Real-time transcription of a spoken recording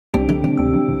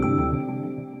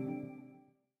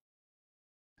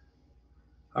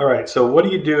All right, so what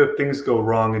do you do if things go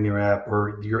wrong in your app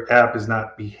or your app is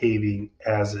not behaving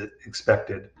as it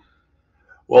expected?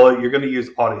 Well, you're going to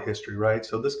use audit history, right?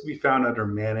 So this can be found under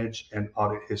manage and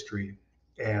audit history.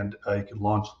 And you can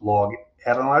launch log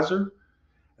analyzer,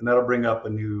 and that'll bring up a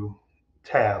new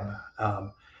tab.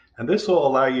 And this will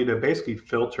allow you to basically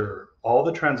filter all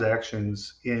the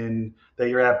transactions in that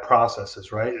your app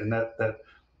processes, right? And that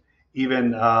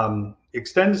even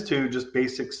extends to just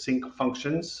basic sync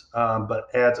functions, but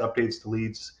adds updates,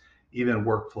 deletes, even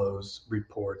workflows,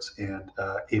 reports, and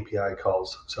API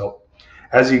calls. So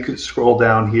as you could scroll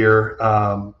down here,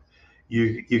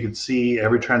 you can see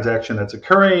every transaction that's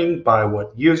occurring by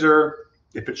what user.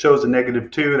 If it shows a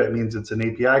 -2, that means it's an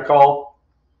API call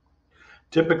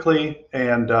typically,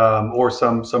 and or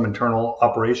some internal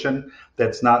operation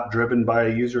that's not driven by a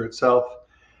user itself.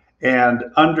 And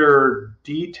under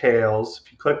details,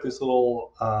 if you click this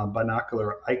little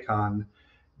binocular icon,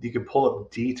 you can pull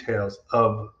up details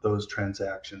of those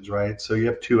transactions, right? So you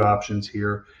have two options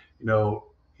here.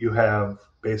 You have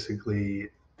basically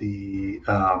the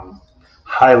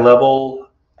high level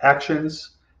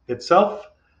actions itself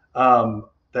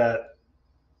that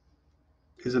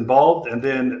is involved, and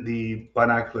then the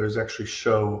binoculars actually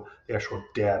show the actual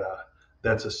data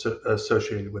that's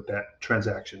associated with that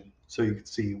transaction. So you can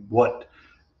see what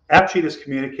AppSheet is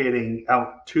communicating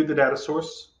out to the data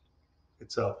source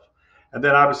itself. And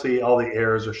then obviously all the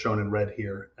errors are shown in red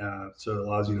here. So it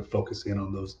allows you to focus in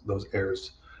on those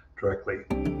errors directly.